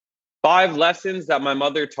5 lessons that my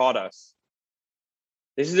mother taught us.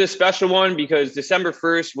 This is a special one because December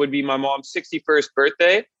 1st would be my mom's 61st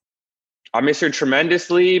birthday. I miss her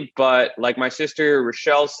tremendously, but like my sister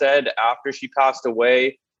Rochelle said after she passed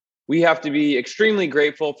away, we have to be extremely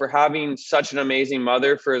grateful for having such an amazing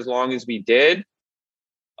mother for as long as we did.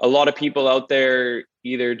 A lot of people out there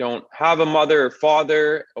either don't have a mother or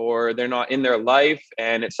father, or they're not in their life.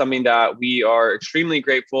 And it's something that we are extremely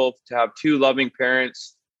grateful to have 2 loving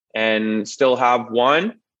parents and still have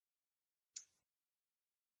one.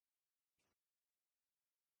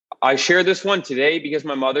 I share this one today because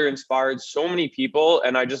my mother inspired so many people,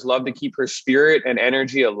 and I just love to keep her spirit and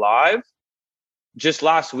energy alive. Just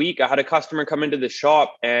last week, I had a customer come into the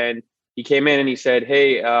shop, and he came in and he said,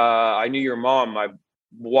 "Hey, I knew your mom. I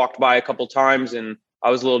walked by a couple times, and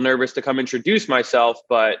I was a little nervous to come introduce myself,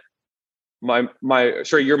 but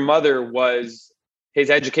your mother was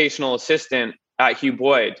his educational assistant at Hugh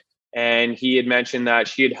Boyd, and he had mentioned that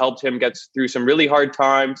she had helped him get through some really hard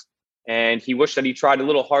times, and he wished that he tried a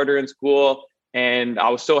little harder in school." And I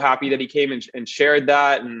was so happy that he came and shared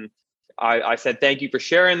that. And I said, "Thank you for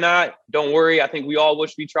sharing that. Don't worry. I think we all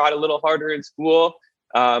wish we tried a little harder in school."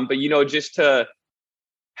 But, just to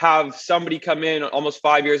have somebody come in almost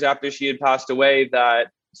 5 years after she had passed away that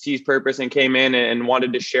sees purpose and came in and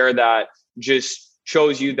wanted to share that just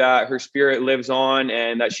shows you that her spirit lives on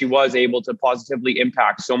and that she was able to positively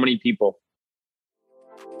impact so many people.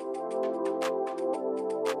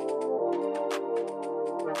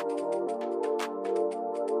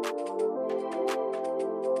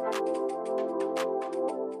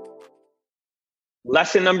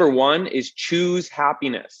 Lesson number 1 is choose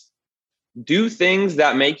happiness. Do things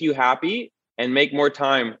that make you happy and make more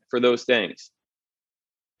time for those things.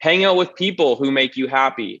 Hang out with people who make you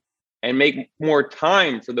happy and make more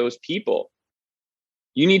time for those people.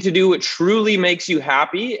 You need to do what truly makes you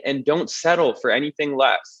happy and don't settle for anything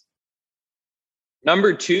less.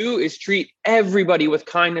 Number 2 is treat everybody with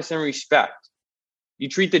kindness and respect. You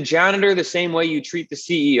treat the janitor the same way you treat the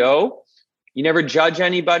CEO. You never judge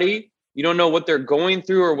anybody. You don't know what they're going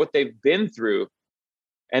through or what they've been through.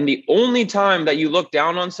 And the only time that you look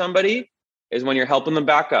down on somebody is when you're helping them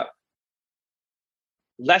back up.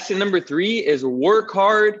 Lesson number 3 is work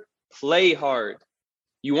hard, play hard.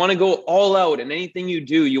 You want to go all out in anything you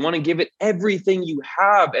do. You want to give it everything you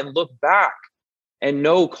have and look back and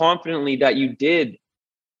know confidently that you did.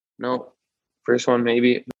 No, first one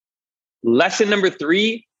maybe. Lesson number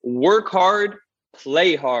 3, work hard,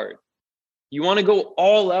 play hard. You want to go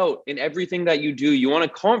all out in everything that you do. You want to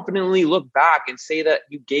confidently look back and say that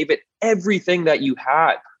you gave it everything that you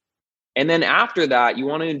had. And then after that, you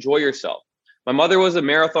want to enjoy yourself. My mother was a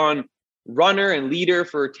marathon runner and leader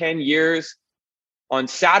for 10 years. On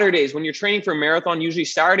Saturdays, when you're training for a marathon, usually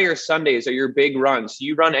Saturday or Sundays are your big runs. So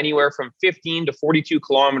you run anywhere from 15 to 42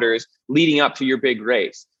 kilometers leading up to your big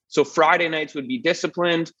race. So Friday nights would be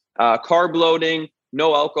disciplined, carb loading,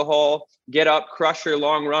 no alcohol, get up, crush your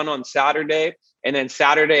long run on Saturday. And then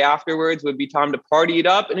Saturday afterwards would be time to party it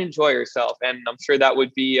up and enjoy yourself. And I'm sure that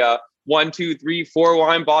would be 1, 2, 3, 4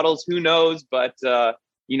 wine bottles, who knows? But,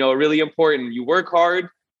 really important. You work hard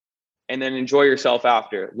and then enjoy yourself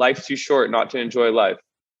after. Life's too short not to enjoy life.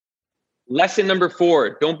 Lesson number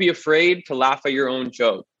 4, don't be afraid to laugh at your own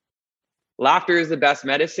joke. Laughter is the best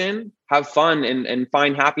medicine. Have fun and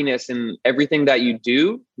find happiness in everything that you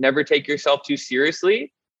do. Never take yourself too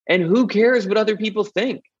seriously. And who cares what other people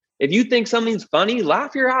think? If you think something's funny,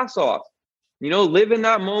 laugh your ass off. Live in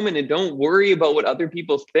that moment and don't worry about what other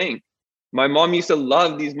people think. My mom used to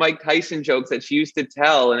love these Mike Tyson jokes that she used to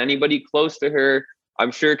tell, and anybody close to her,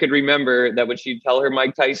 I'm sure, could remember that when she'd tell her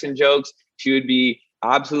Mike Tyson jokes, she would be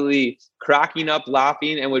absolutely cracking up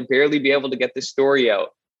laughing and would barely be able to get the story out.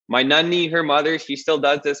 My nanny, her mother, she still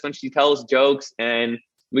does this when she tells jokes. And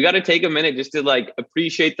we got to take a minute just to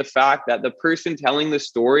appreciate the fact that the person telling the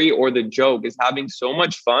story or the joke is having so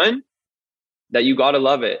much fun that you got to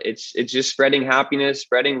love it. It's just spreading happiness,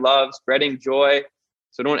 spreading love, spreading joy.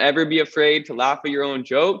 So don't ever be afraid to laugh at your own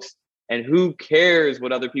jokes. And who cares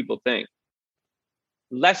what other people think?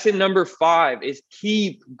 Lesson number 5 is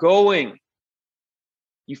keep going.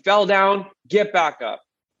 You fell down, get back up.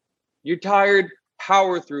 You're tired,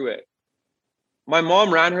 power through it. My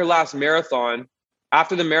mom ran her last marathon.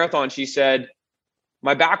 After the marathon, she said,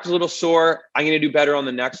 "My back was a little sore. I'm going to do better on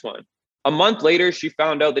the next one." A month later, she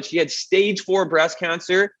found out that she had stage 4 breast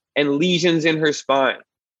cancer and lesions in her spine.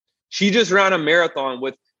 She just ran a marathon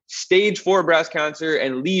with stage 4 breast cancer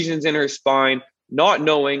and lesions in her spine, not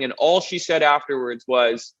knowing. And all she said afterwards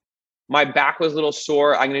was, "My back was a little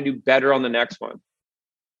sore. I'm going to do better on the next one."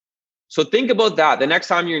 So think about that. The next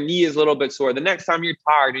time your knee is a little bit sore, the next time you're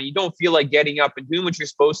tired and you don't feel like getting up and doing what you're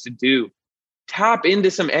supposed to do, tap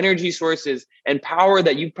into some energy sources and power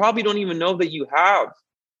that you probably don't even know that you have.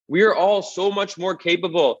 We are all so much more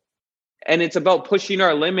capable, and it's about pushing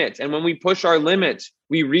our limits. And when we push our limits,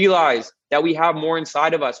 we realize that we have more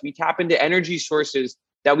inside of us. We tap into energy sources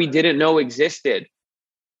that we didn't know existed.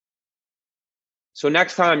 So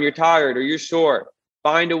next time you're tired or you're sore,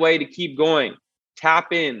 find a way to keep going.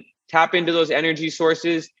 Tap into those energy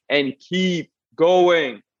sources and keep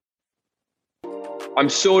going. I'm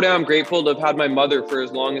so damn grateful to have had my mother for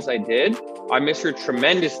as long as I did. I miss her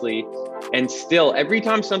tremendously. And still, every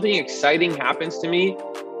time something exciting happens to me,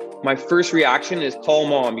 my first reaction is call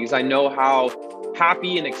mom, because I know how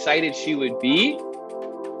happy and excited she would be.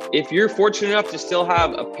 If you're fortunate enough to still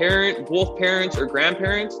have a parent, both parents or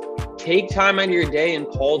grandparents, take time out of your day and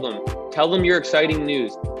call them. Tell them your exciting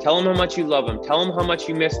news. Tell them how much you love them. Tell them how much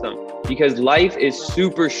you miss them, because life is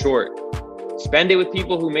super short. Spend it with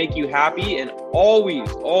people who make you happy, and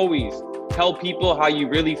always, always tell people how you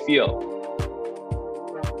really feel.